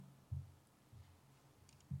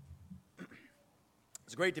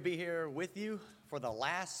It's great to be here with you for the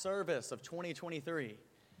last service of 2023.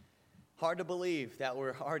 Hard to believe that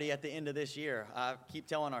we're already at the end of this year. I keep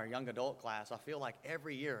telling our young adult class, I feel like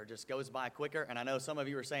every year just goes by quicker, and I know some of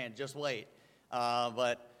you are saying, just wait.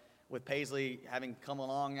 But with Paisley having come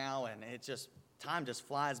along now, and time just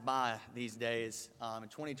flies by these days.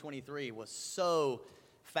 And 2023 was so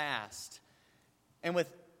fast. And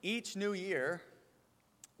with each new year,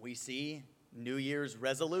 we see New Year's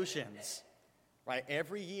resolutions. Right?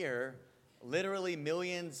 Every year, literally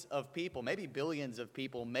millions of people, maybe billions of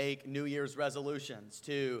people, make New Year's resolutions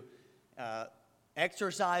to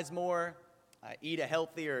exercise more, eat a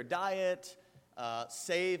healthier diet,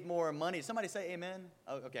 save more money. Somebody say amen?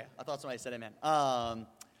 Oh, okay, I thought somebody said amen.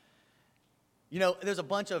 There's a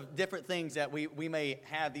bunch of different things that we may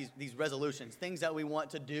have these resolutions, things that we want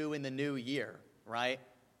to do in the new year, right?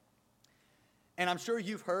 And I'm sure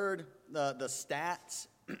you've heard the stats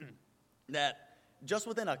that just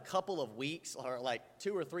within a couple of weeks, or like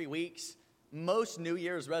 2 or 3 weeks, most New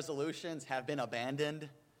Year's resolutions have been abandoned.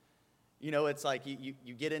 It's like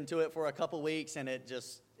you get into it for a couple weeks and it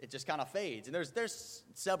just kind of fades. And there's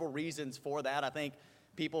several reasons for that. I think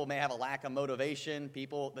people may have a lack of motivation.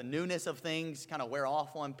 The newness of things kind of wear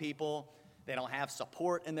off on people. They don't have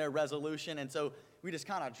support in their resolution, and so we just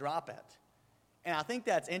kind of drop it. And I think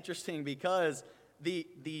that's interesting because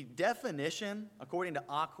the definition, according to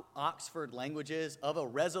Oxford Languages, of a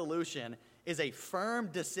resolution is a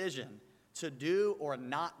firm decision to do or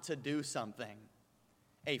not to do something.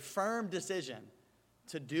 A firm decision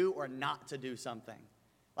to do or not to do something.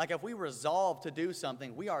 Like if we resolve to do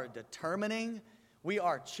something, we are determining, we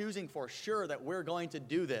are choosing for sure that we're going to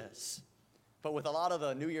do this. But with a lot of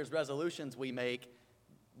the New Year's resolutions we make,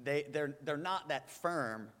 they're not that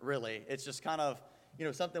firm, really. It's just kind of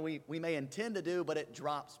something we may intend to do, but it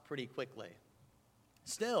drops pretty quickly.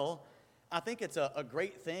 Still, I think it's a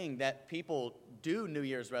great thing that people do New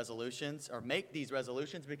Year's resolutions or make these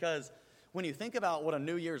resolutions, because when you think about what a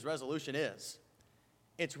New Year's resolution is,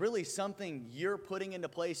 it's really something you're putting into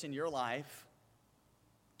place in your life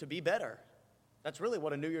to be better. That's really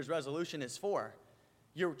what a New Year's resolution is for.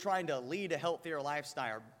 You're trying to lead a healthier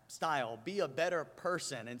lifestyle, be a better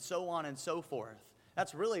person, and so on and so forth.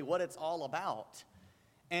 That's really what it's all about.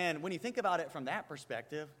 And when you think about it from that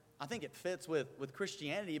perspective, I think it fits with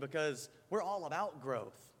Christianity, because we're all about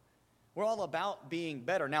growth. We're all about being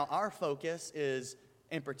better. Now, our focus is,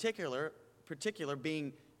 in particular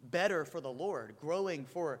being better for the Lord, growing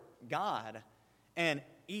for God, and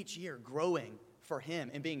each year growing for Him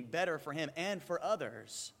and being better for Him and for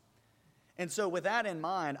others. And so with that in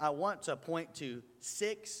mind, I want to point to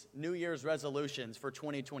 6 New Year's resolutions for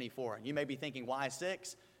 2024. And you may be thinking, why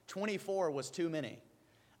 6? 24 was too many.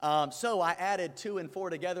 So I added 2 and 4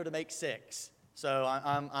 together to make 6. So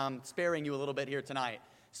I'm sparing you a little bit here tonight.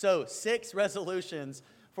 So 6 resolutions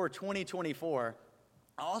for 2024.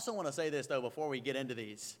 I also want to say this, though, before we get into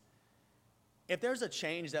these. If there's a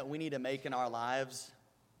change that we need to make in our lives,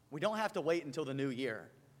 we don't have to wait until the new year.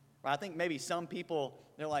 Right? I think maybe some people,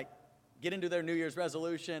 they're like, get into their New Year's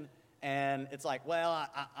resolution, and it's like, well,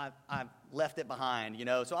 I left it behind,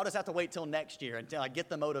 so I'll just have to wait till next year until I get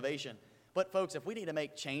the motivation. But folks, if we need to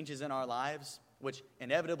make changes in our lives, which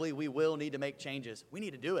inevitably we will need to make changes, we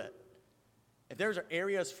need to do it. If there's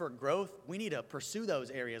areas for growth, we need to pursue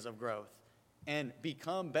those areas of growth and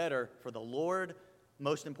become better for the Lord,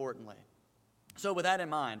 most importantly. So with that in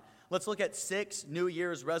mind, let's look at 6 New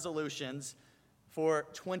Year's resolutions for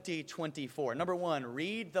 2024. Number 1,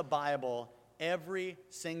 read the Bible every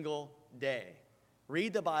single day.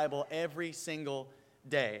 Read the Bible every single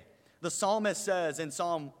day. The psalmist says in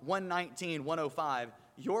Psalm 119, 105,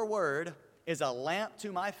 your word is a lamp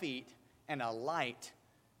to my feet and a light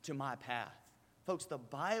to my path. Folks, the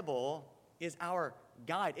Bible is our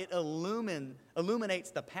guide. It illuminates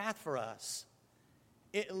the path for us.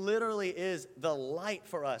 It literally is the light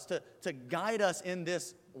for us to guide us in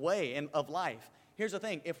this way of life. Here's the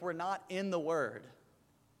thing, if we're not in the Word,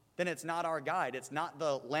 then it's not our guide. It's not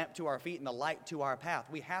the lamp to our feet and the light to our path.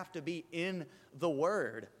 We have to be in the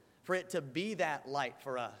Word for it to be that light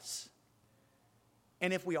for us.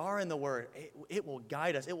 And if we are in the Word, it will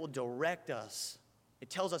guide us. It will direct us.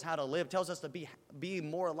 It tells us how to live. It tells us to be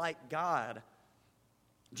more like God.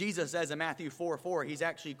 Jesus says in Matthew 4:4, he's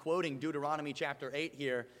actually quoting Deuteronomy chapter 8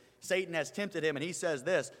 here. Satan has tempted him, and he says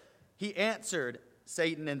this. He answered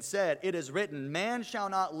Satan and said, it is written, man shall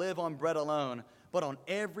not live on bread alone, but on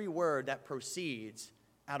every word that proceeds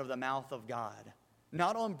out of the mouth of God.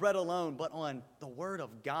 Not on bread alone, but on the word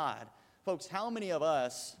of God. Folks, how many of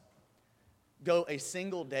us go a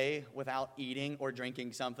single day without eating or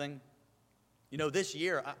drinking something? This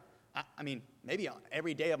year, I mean, maybe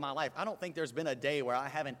every day of my life. I don't think there's been a day where I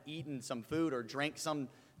haven't eaten some food or drank some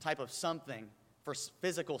type of something for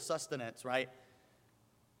physical sustenance, right?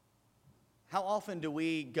 How often do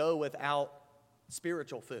we go without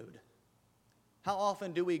spiritual food? How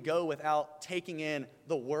often do we go without taking in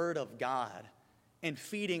the Word of God and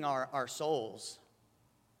feeding our souls?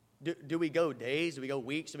 Do we go days? Do we go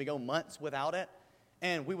weeks? Do we go months without it?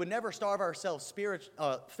 And we would never starve ourselves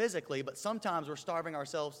physically, but sometimes we're starving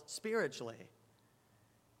ourselves spiritually.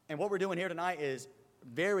 And what we're doing here tonight is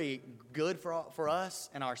very good for us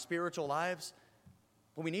and our spiritual lives,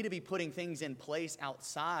 but we need to be putting things in place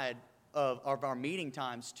outside of our meeting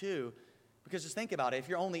times too. Because just think about it. If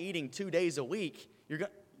you're only eating 2 days a week, you're going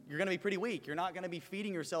to be pretty weak. You're not going to be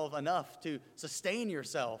feeding yourself enough to sustain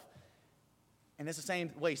yourself. And it's the same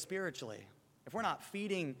way spiritually. If we're not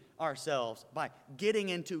feeding ourselves by getting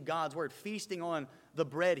into God's Word, feasting on the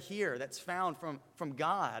bread here that's found from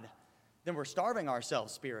God, then we're starving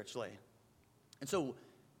ourselves spiritually. And so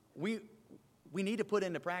we need to put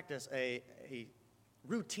into practice a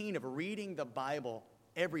routine of reading the Bible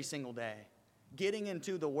every single day, getting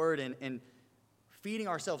into the Word and feeding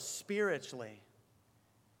ourselves spiritually.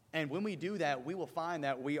 And when we do that, we will find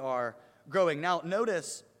that we are growing. Now,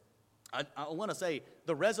 notice, I want to say,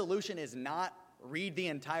 the resolution is not read the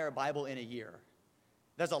entire Bible in a year.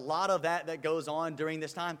 There's a lot of that goes on during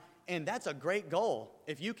this time, and that's a great goal.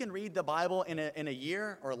 If you can read the Bible in a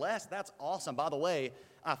year or less, that's awesome. By the way,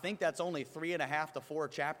 I think that's only 3.5 to 4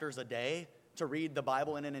 chapters a day to read the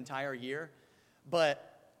Bible in an entire year. But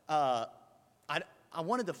I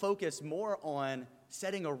wanted to focus more on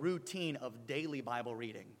setting a routine of daily Bible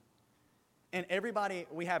reading. And everybody,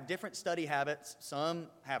 we have different study habits. Some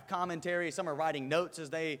have commentary. Some are writing notes as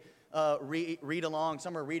they read along.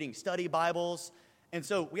 Some are reading study Bibles. And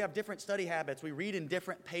so we have different study habits. We read in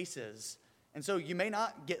different paces. And so you may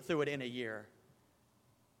not get through it in a year.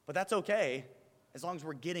 But that's okay as long as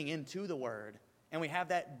we're getting into the Word. And we have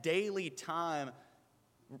that daily time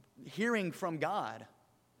hearing from God,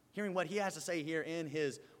 hearing what He has to say here in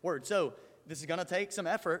His Word. So this is going to take some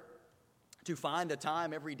effort to find a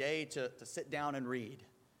time every day to sit down and read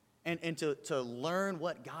and to learn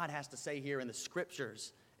what God has to say here in the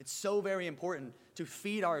Scriptures. It's so very important to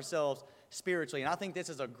feed ourselves spiritually. And I think this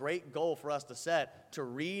is a great goal for us to set, to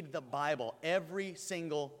read the Bible every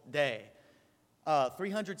single day.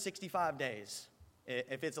 365 days.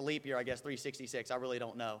 If it's a leap year, I guess 366. I really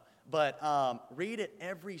don't know. But read it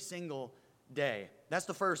every single day. That's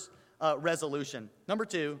the first resolution. Number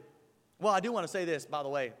 2, well, I do want to say this, by the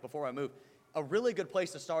way, before I move. A really good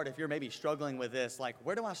place to start if you're maybe struggling with this, like,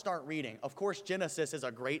 where do I start reading? Of course, Genesis is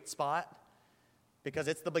a great spot because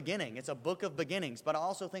it's the beginning. It's a book of beginnings. But I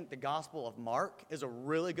also think the Gospel of Mark is a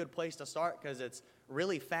really good place to start because it's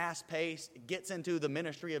really fast-paced. It gets into the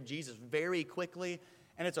ministry of Jesus very quickly.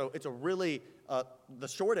 And it's a really, the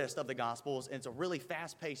shortest of the Gospels, and it's a really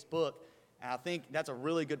fast-paced book. And I think that's a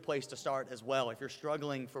really good place to start as well if you're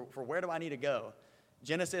struggling for where do I need to go.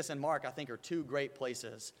 Genesis and Mark, I think, are 2 great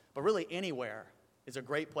places. But really, anywhere is a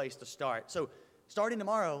great place to start. So starting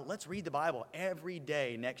tomorrow, let's read the Bible every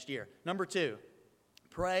day next year. Number 2,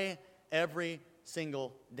 pray every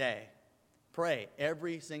single day. Pray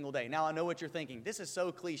every single day. Now, I know what you're thinking. This is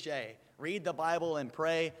so cliche. Read the Bible and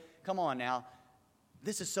pray. Come on now.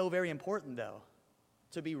 This is so very important, though,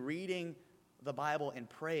 to be reading the Bible and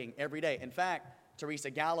praying every day. In fact,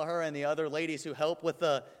 Teresa Gallagher and the other ladies who help with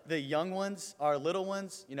the young ones, our little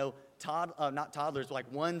ones, you know, not toddlers, like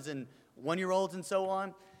 1 and 1-year-olds and so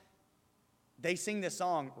on, they sing this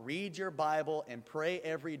song, read your Bible and pray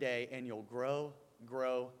every day and you'll grow,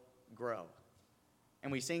 grow, grow.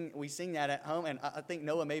 And we sing that at home, and I think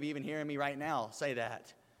Noah may be even hearing me right now say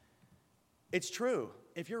that. It's true.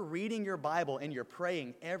 If you're reading your Bible and you're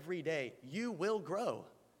praying every day, you will grow.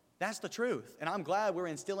 That's the truth. And I'm glad we're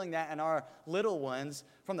instilling that in our little ones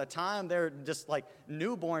from the time they're just like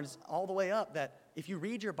newborns all the way up, that if you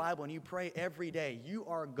read your Bible and you pray every day, you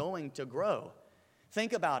are going to grow.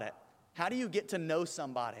 Think about it. How do you get to know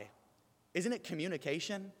somebody? Isn't it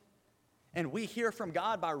communication? And we hear from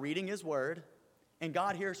God by reading His Word, and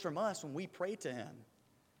God hears from us when we pray to Him.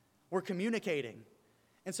 We're communicating.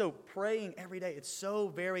 And so praying every day, it's so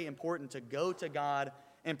very important to go to God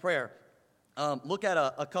in prayer. Look at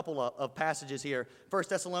a couple of passages here. 1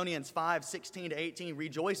 Thessalonians 5, 16 to 18.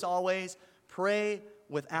 Rejoice always, pray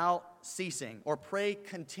without ceasing, or pray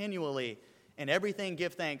continually. In everything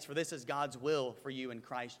give thanks, for this is God's will for you in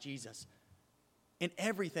Christ Jesus. In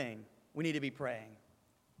everything, we need to be praying.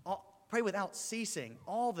 Pray without ceasing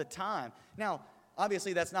all the time. Now,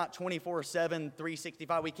 obviously, that's not 24/7,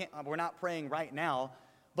 365. We're not praying right now.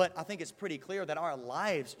 But I think it's pretty clear that our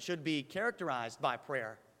lives should be characterized by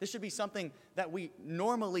prayer. This should be something that we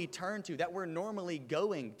normally turn to, that we're normally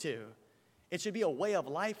going to. It should be a way of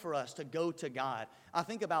life for us to go to God. I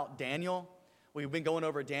think about Daniel. We've been going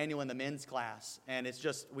over Daniel in the men's class, and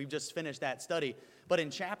we've just finished that study. But in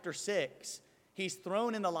chapter 6, he's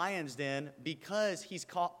thrown in the lion's den because he's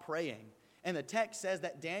caught praying. And the text says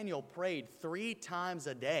that Daniel prayed 3 times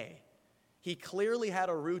a day. He clearly had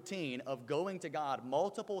a routine of going to God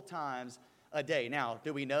multiple times a day. Now,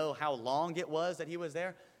 do we know how long it was that he was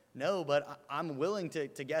there? No, but I'm willing to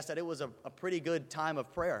guess that it was a pretty good time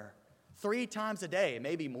of prayer. 3 times a day,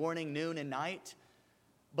 maybe morning, noon, and night.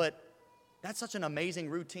 But that's such an amazing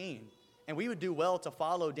routine. And we would do well to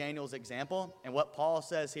follow Daniel's example and what Paul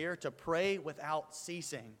says here, to pray without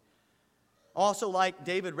ceasing. Also, like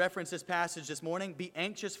David referenced this passage this morning, be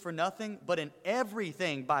anxious for nothing, but in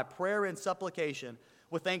everything by prayer and supplication,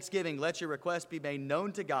 with thanksgiving, let your requests be made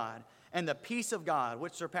known to God. And the peace of God,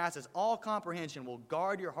 which surpasses all comprehension, will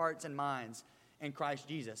guard your hearts and minds in Christ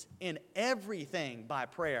Jesus. In everything by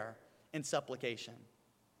prayer and supplication.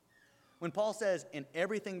 When Paul says, in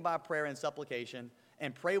everything by prayer and supplication,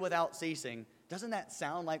 and pray without ceasing, doesn't that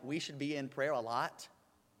sound like we should be in prayer a lot?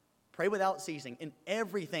 Pray without ceasing, in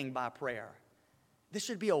everything by prayer. This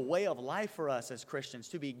should be a way of life for us as Christians,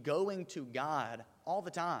 to be going to God all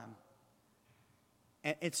the time.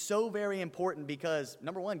 And it's so very important because,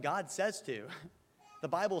 number one, God says to. The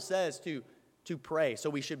Bible says to pray, so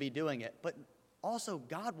we should be doing it. But also,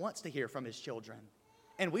 God wants to hear from his children.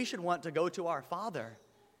 And we should want to go to our Father.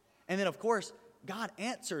 And then, of course, God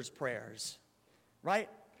answers prayers, right?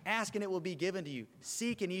 Ask and it will be given to you.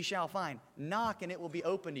 Seek and ye shall find. Knock and it will be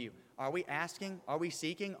open to you. Are we asking? Are we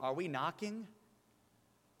seeking? Are we knocking?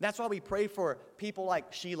 That's why we pray for people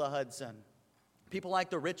like Sheila Hudson, people like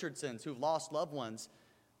the Richardsons who've lost loved ones,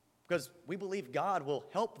 because we believe God will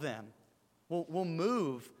help them, will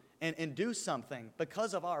move and do something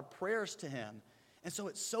because of our prayers to him. And so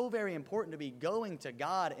it's so very important to be going to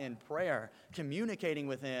God in prayer, communicating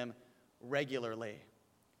with him regularly.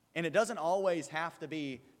 And it doesn't always have to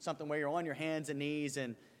be something where you're on your hands and knees,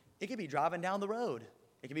 and it could be driving down the road.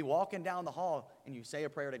 It could be walking down the hall and you say a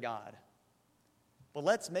prayer to God. But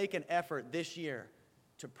let's make an effort this year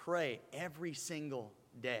to pray every single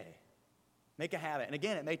day. Make a habit. And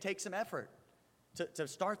again, it may take some effort to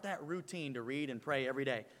start that routine to read and pray every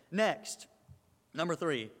day. Next, number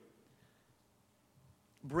 3,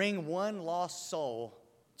 bring one lost soul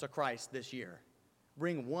to Christ this year.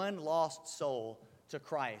 Bring one lost soul to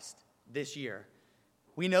Christ this year.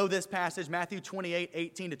 We know this passage, Matthew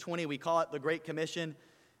 28:18-20. We call it the Great Commission.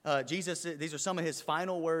 Jesus, these are some of his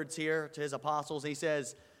final words here to his apostles. He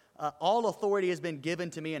says, all authority has been given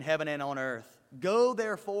to me in heaven and on earth. Go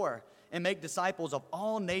therefore and make disciples of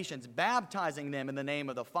all nations, baptizing them in the name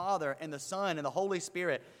of the Father and the Son and the Holy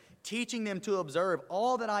Spirit, teaching them to observe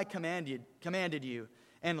all that I commanded you.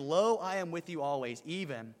 And lo, I am with you always,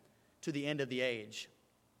 even to the end of the age.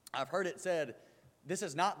 I've heard it said, this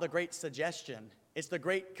is not the great suggestion. It's the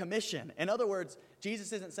Great Commission. In other words,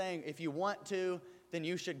 Jesus isn't saying if you want to, then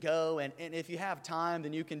you should go. And if you have time,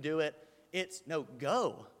 then you can do it. It's, no,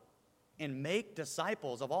 go and make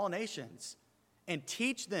disciples of all nations and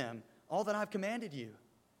teach them all that I've commanded you.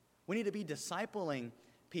 We need to be discipling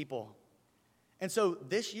people. And so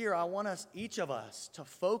this year, I want us, each of us, to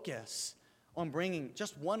focus on bringing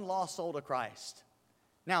just one lost soul to Christ.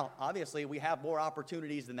 Now, obviously, we have more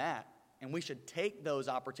opportunities than that, and we should take those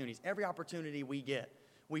opportunities. Every opportunity we get,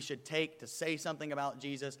 we should take to say something about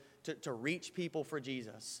Jesus, to reach people for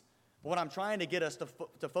Jesus. But what I'm trying to get us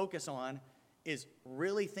to focus on is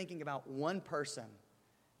really thinking about one person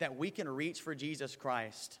that we can reach for Jesus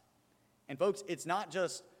Christ. And folks, it's not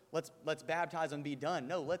just let's baptize and be done.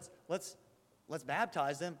 No, let's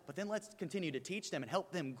baptize them, but then let's continue to teach them and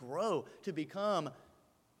help them grow to become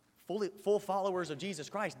full followers of Jesus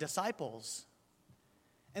Christ, disciples.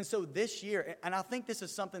 And so this year, and I think this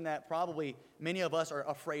is something that probably many of us are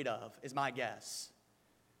afraid of, is my guess.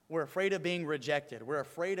 We're afraid of being rejected. We're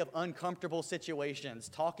afraid of uncomfortable situations,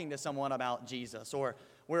 talking to someone about Jesus. Or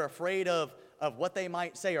we're afraid of what they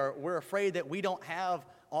might say. Or we're afraid that we don't have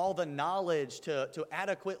all the knowledge to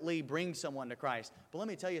adequately bring someone to Christ. But let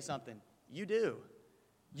me tell you something. You do.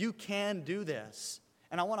 You can do this.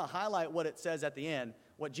 And I want to highlight what it says at the end,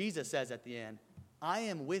 what Jesus says at the end. I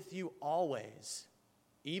am with you always,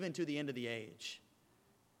 even to the end of the age.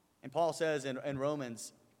 And Paul says in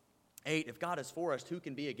Romans 8, if God is for us, who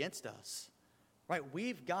can be against us? Right?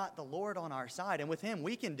 We've got the Lord on our side, and with him,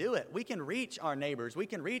 we can do it. We can reach our neighbors. We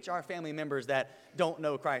can reach our family members that don't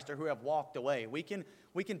know Christ or who have walked away. We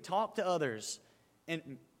can talk to others.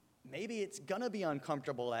 And maybe it's going to be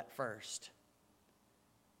uncomfortable at first.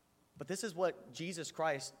 But this is what Jesus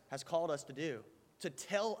Christ has called us to do, to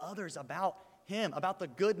tell others about him, about the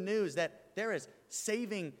good news that there is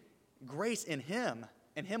saving grace in him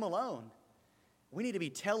and him alone. We need to be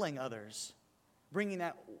telling others, bringing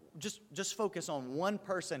that, just focus on one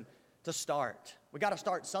person to start. We got to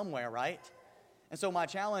start somewhere, right? And so my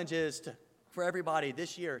challenge is for everybody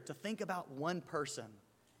this year to think about one person.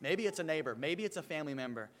 Maybe it's a neighbor, maybe it's a family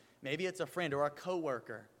member, maybe it's a friend or a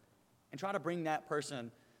coworker, and try to bring that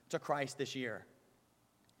person to Christ this year.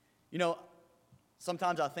 You know,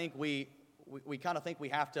 sometimes I think we kind of think we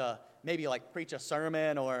have to maybe like preach a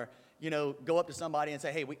sermon or, you know, go up to somebody and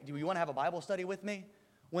say, hey, do you want to have a Bible study with me?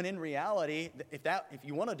 When in reality, if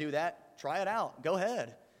you want to do that, try it out. Go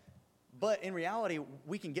ahead. But in reality,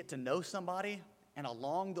 we can get to know somebody and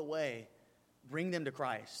along the way, bring them to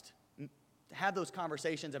Christ. Have those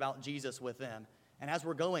conversations about Jesus with them. And as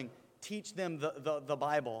we're going, teach them the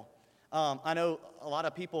Bible. I know a lot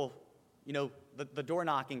of people, you know, the door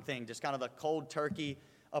knocking thing, just kind of the cold turkey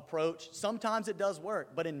approach. Sometimes it does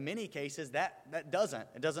work, but in many cases that doesn't.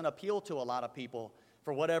 It doesn't appeal to a lot of people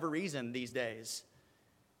for whatever reason these days.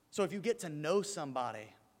 So if you get to know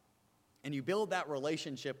somebody and you build that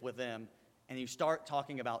relationship with them and you start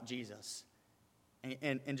talking about Jesus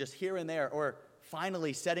and just here and there, or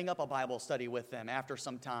finally setting up a Bible study with them after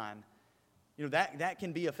some time, you know, that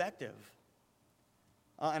can be effective.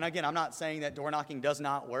 And again, I'm not saying that door knocking does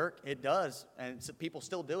not work. It does, and people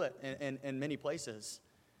still do it in many places.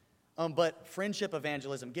 But friendship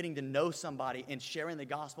evangelism, getting to know somebody and sharing the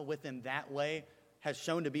gospel with them that way has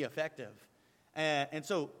shown to be effective. And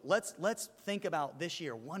so let's think about this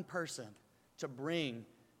year, one person to bring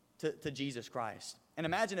to Jesus Christ. And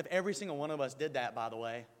imagine if every single one of us did that, by the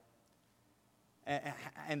way,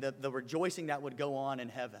 and the rejoicing that would go on in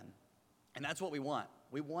heaven. And that's what we want.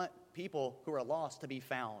 We want people who are lost to be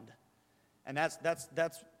found. And that's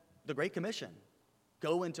the Great Commission.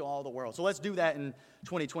 Go into all the world. So let's do that in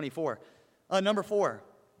 2024. Number 4,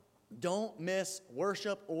 don't miss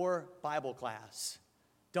worship or Bible class.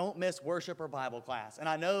 Don't miss worship or Bible class. And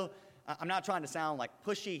I know I'm not trying to sound like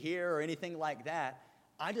pushy here or anything like that.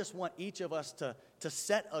 I just want each of us to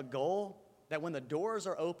set a goal that when the doors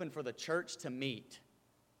are open for the church to meet,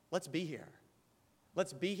 let's be here.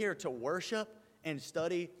 Let's be here to worship and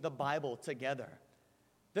study the Bible together.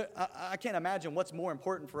 I can't imagine what's more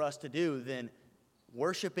important for us to do than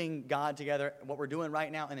worshiping God together, what we're doing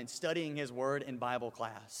right now, and then studying His Word in Bible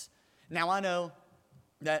class. Now, I know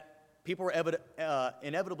that people are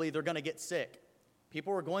inevitably, they're going to get sick.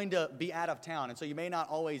 People are going to be out of town, and so you may not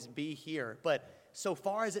always be here. But so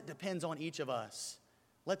far as it depends on each of us,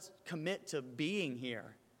 let's commit to being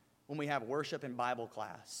here when we have worship and Bible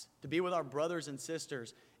class, to be with our brothers and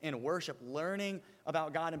sisters in worship, learning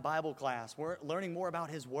about God in Bible class. We're learning more about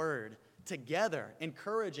His Word together,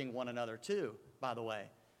 encouraging one another too, by the way.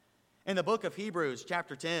 In the book of Hebrews,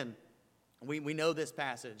 chapter 10, we know this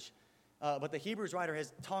passage. But the Hebrews writer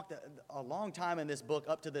has talked a long time in this book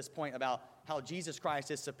up to this point about how Jesus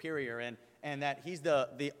Christ is superior and that He's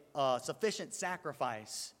the sufficient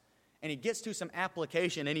sacrifice. And he gets to some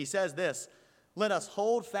application, and he says this: let us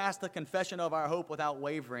hold fast the confession of our hope without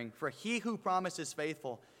wavering, for He who promised is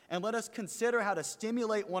faithful. And let us consider how to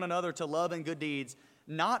stimulate one another to love and good deeds,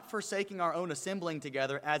 not forsaking our own assembling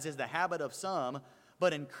together, as is the habit of some,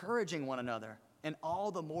 but encouraging one another, and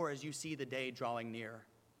all the more as you see the day drawing near.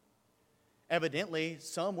 Evidently,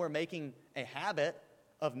 some were making a habit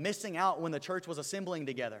of missing out when the church was assembling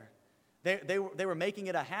together. They were making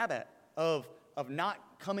it a habit of not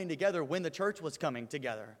coming together when the church was coming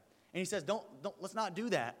together. And he says, let's not do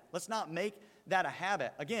that. Let's not make that a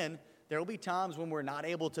habit. Again, there will be times when we're not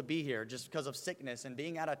able to be here just because of sickness and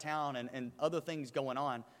being out of town and other things going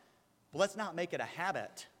on. But let's not make it a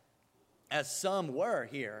habit, as some were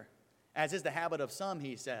here, as is the habit of some,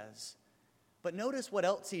 he says. But notice what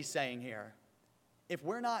else he's saying here. If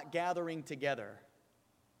we're not gathering together,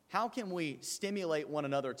 how can we stimulate one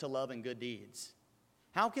another to love and good deeds?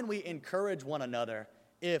 How can we encourage one another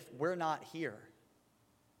if we're not here?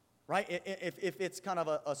 Right? If it's kind of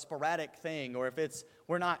a sporadic thing, or if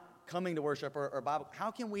we're not coming to worship or Bible,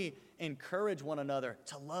 how can we encourage one another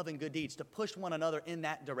to love and good deeds, to push one another in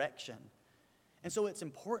that direction? And so it's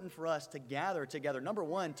important for us to gather together. Number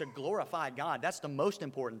one, to glorify God. That's the most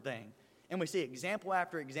important thing. And we see example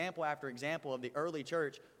after example after example of the early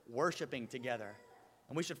church worshiping together.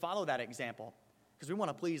 And we should follow that example because we want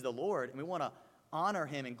to please the Lord and we want to honor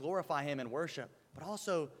Him and glorify Him in worship. But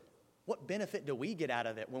also, what benefit do we get out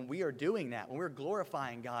of it when we are doing that, when we're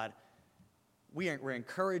glorifying God? we're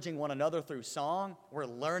encouraging one another through song. We're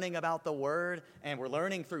learning about the Word, and we're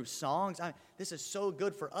learning through songs. This is so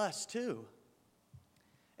good for us, too.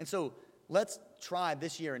 And so let's try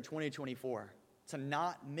this year in 2024 to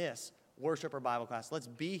not miss worship or Bible class. Let's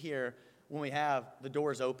be here when we have the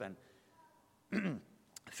doors open.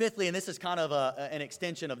 Fifthly, and this is kind of an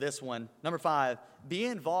extension of this one, number 5, be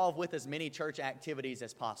involved with as many church activities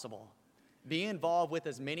as possible. Be involved with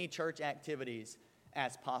as many church activities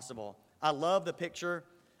as possible. I love the picture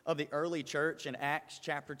of the early church in Acts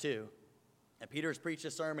chapter 2. And Peter's preached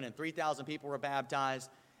a sermon and 3,000 people were baptized.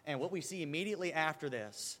 And what we see immediately after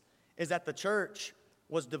this is that the church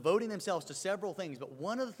was devoting themselves to several things. But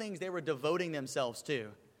one of the things they were devoting themselves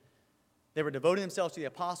to, they were devoting themselves to the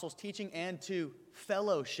apostles' teaching and to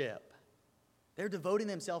fellowship. They're devoting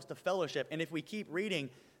themselves to fellowship. And if we keep reading,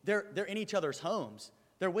 they're in each other's homes.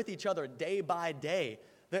 They're with each other day by day.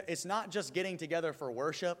 It's not just getting together for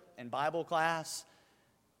worship and Bible class.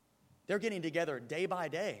 They're getting together day by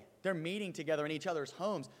day. They're meeting together in each other's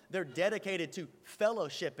homes. They're dedicated to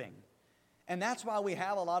fellowshipping. And that's why we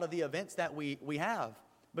have a lot of the events that we have,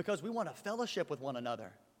 because we want to fellowship with one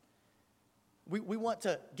another. We want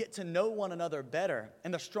to get to know one another better.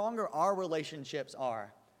 And the stronger our relationships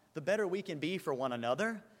are, the better we can be for one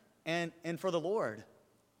another and for the Lord.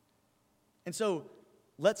 And so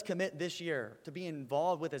let's commit this year to be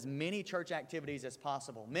involved with as many church activities as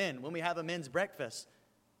possible. Men, when we have a men's breakfast,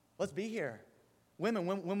 let's be here. Women,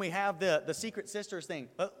 when we have the Secret Sisters thing,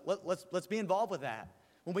 let's be involved with that.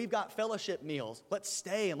 When we've got fellowship meals, let's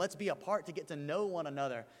stay and let's be a part to get to know one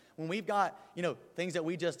another. When we've got, things that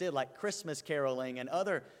we just did like Christmas caroling and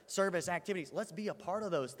other service activities, let's be a part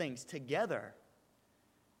of those things together.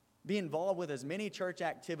 Be involved with as many church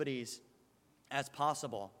activities as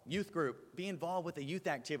possible. Youth group, be involved with the youth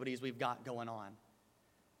activities we've got going on.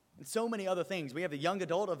 And so many other things. We have the young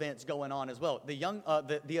adult events going on as well.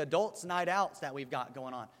 The adults' night outs that we've got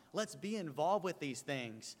going on. Let's be involved with these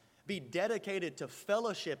things. Be dedicated to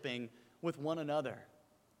fellowshipping with one another.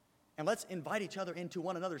 And let's invite each other into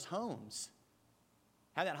one another's homes.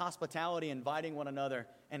 Have that hospitality, inviting one another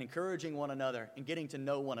and encouraging one another and getting to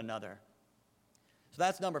know one another. So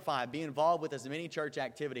that's number 5. Be involved with as many church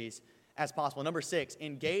activities as possible. Number 6,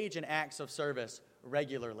 engage in acts of service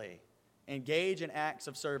regularly. Engage in acts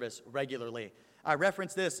of service regularly. I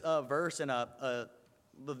referenced this verse in the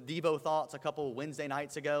Devo Thoughts a couple Wednesday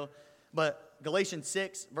nights ago. But Galatians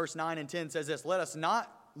 6, verse 9 and 10 says this, "Let us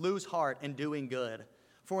not lose heart in doing good,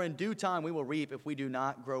 for in due time we will reap if we do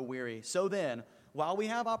not grow weary. So then, while we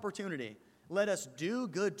have opportunity, let us do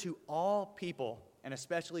good to all people, and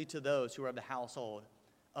especially to those who are of the household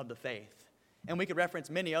of the faith." And we could reference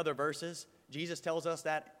many other verses. Jesus tells us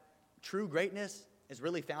that true greatness is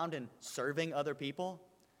really found in serving other people,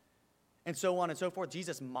 and so on and so forth.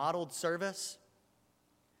 Jesus modeled service.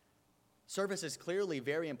 Service is clearly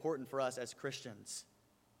very important for us as Christians.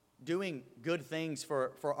 Doing good things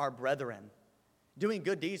for our brethren. Doing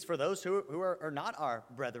good deeds for those who are not our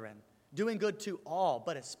brethren. Doing good to all,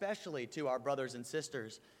 but especially to our brothers and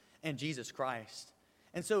sisters in Jesus Christ.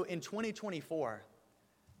 And so in 2024,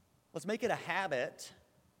 let's make it a habit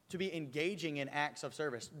to be engaging in acts of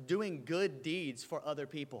service. Doing good deeds for other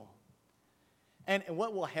people. And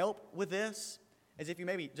what will help with this is if you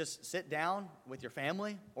maybe just sit down with your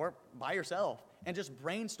family or by yourself and just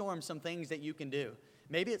brainstorm some things that you can do.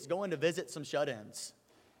 Maybe it's going to visit some shut-ins.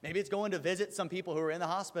 Maybe it's going to visit some people who are in the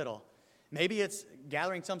hospital. Maybe it's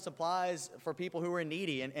gathering some supplies for people who are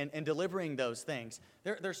needy and delivering those things.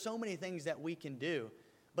 There's so many things that we can do.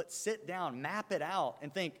 But sit down, map it out,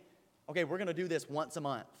 and think, okay, we're going to do this once a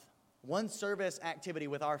month. One service activity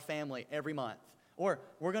with our family every month. Or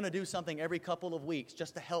we're going to do something every couple of weeks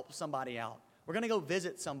just to help somebody out. We're going to go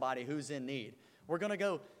visit somebody who's in need. We're going to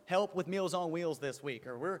go help with Meals on Wheels this week,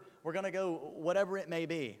 or we're going to go whatever it may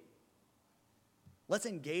be. Let's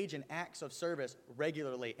engage in acts of service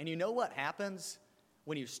regularly. And you know what happens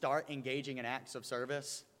when you start engaging in acts of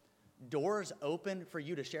service? Doors open for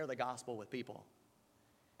you to share the gospel with people.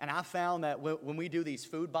 And I found that when we do these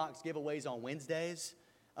food box giveaways on Wednesdays,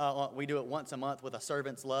 we do it once a month with a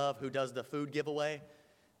Servant's Love who does the food giveaway.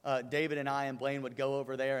 David and I and Blaine would go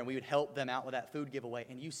over there and we would help them out with that food giveaway.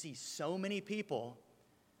 And you see so many people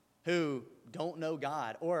who don't know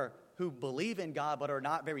God or who believe in God but are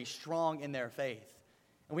not very strong in their faith.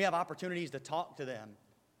 And we have opportunities to talk to them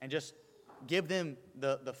and just give them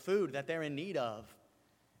the food that they're in need of.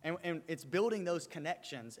 And it's building those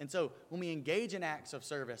connections. And so when we engage in acts of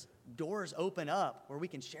service, doors open up where we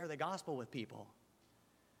can share the gospel with people.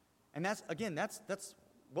 And that's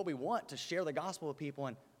what we want, to share the gospel with people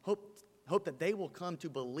and hope that they will come to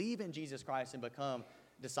believe in Jesus Christ and become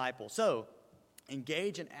disciples. So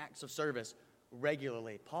Engage in acts of service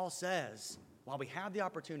regularly. Paul says, while we have the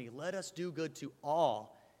opportunity, let us do good to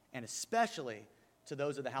all, and especially to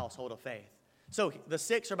those of the household of faith. So the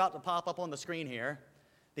 6 are about to pop up on the screen here.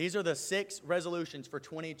 These are the 6 resolutions for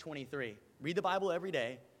 2023. Read the Bible every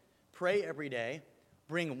day. Pray every day.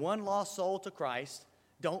 Bring one lost soul to Christ.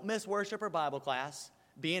 Don't miss worship or Bible class.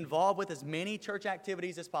 Be involved with as many church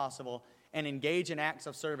activities as possible. And engage in acts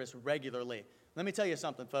of service regularly. Let me tell you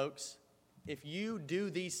something, folks. If you do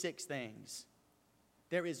these 6 things,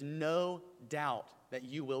 there is no doubt that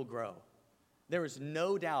you will grow. There is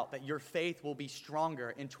no doubt that your faith will be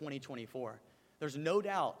stronger in 2024. There's no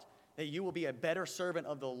doubt that you will be a better servant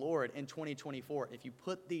of the Lord in 2024 if you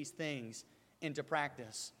put these things into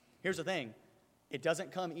practice. Here's the thing. It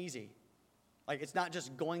doesn't come easy. Like, it's not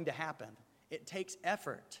just going to happen. It takes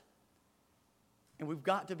effort. And we've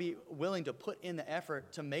got to be willing to put in the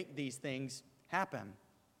effort to make these things happen.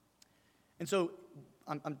 And so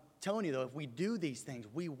I'm telling you, though, if we do these things,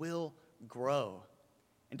 we will grow.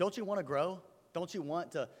 And don't you want to grow? Don't you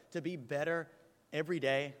want to be better every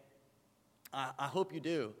day? I hope you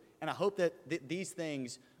do. And I hope that these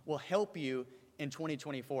things will help you in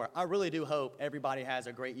 2024. I really do hope everybody has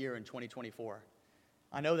a great year in 2024.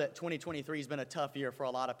 I know that 2023 has been a tough year for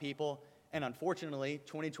a lot of people. And unfortunately,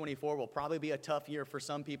 2024 will probably be a tough year for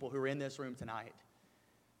some people who are in this room tonight.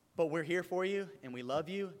 But we're here for you, and we love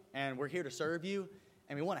you, and we're here to serve you,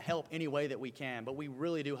 and we want to help any way that we can. But we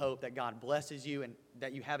really do hope that God blesses you and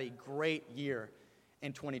that you have a great year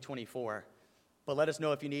in 2024. But let us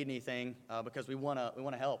know if you need anything, because we want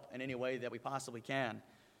to help in any way that we possibly can.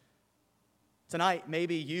 Tonight,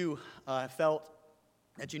 maybe you felt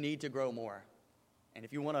that you need to grow more. And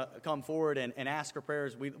if you want to come forward and ask for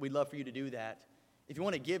prayers, we'd love for you to do that. If you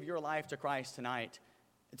want to give your life to Christ tonight,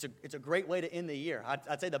 it's a great way to end the year.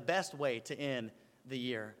 I'd say the best way to end the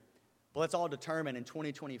year. But let's all determine in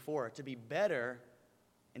 2024 to be better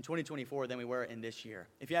in 2024 than we were in this year.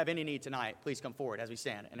 If you have any need tonight, please come forward as we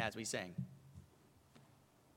stand and as we sing.